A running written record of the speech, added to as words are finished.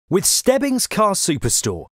With Stebbings Car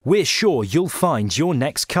Superstore, we're sure you'll find your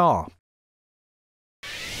next car.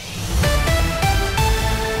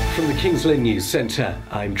 From the King's Lynn News Centre,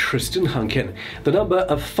 I'm Tristan Hunkin. The number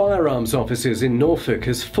of firearms officers in Norfolk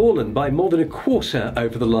has fallen by more than a quarter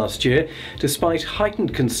over the last year, despite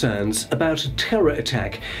heightened concerns about a terror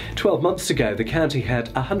attack. 12 months ago, the county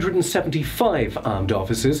had 175 armed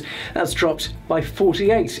officers. That's dropped by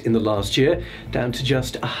 48 in the last year, down to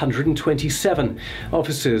just 127.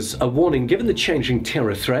 Officers are warning, given the changing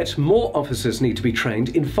terror threat, more officers need to be trained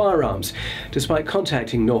in firearms. Despite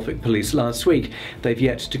contacting Norfolk Police last week, they've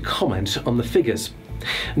yet to comment on the figures.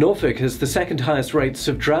 Norfolk has the second highest rates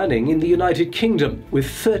of drowning in the United Kingdom, with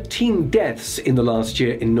 13 deaths in the last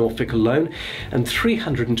year in Norfolk alone and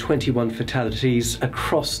 321 fatalities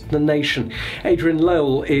across the nation. Adrian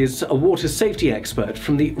Lowell is a water safety expert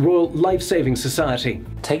from the Royal Lifesaving Society.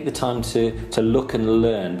 Take the time to look and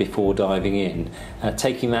learn before diving in.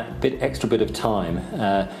 Taking that extra bit of time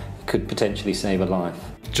could potentially save a life.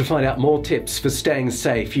 To find out more tips for staying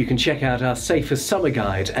safe, you can check out our Safer Summer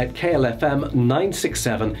Guide at KL.FM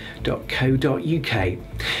 967.co.uk.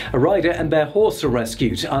 A rider and their horse are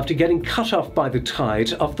rescued after getting cut off by the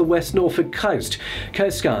tide off the West Norfolk coast.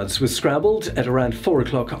 Coastguards were scrambled at around 4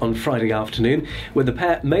 o'clock on Friday afternoon when the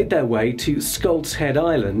pair made their way to Scolts Head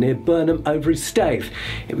Island near Burnham over Staithe.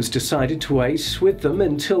 It was decided to wait with them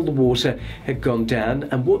until the water had gone down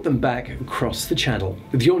and walk them back across the channel.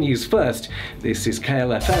 With your news first, this is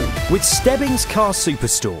KL.FM. With Stebbings Car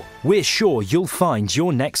Superstore, we're sure you'll find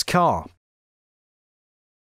your next car.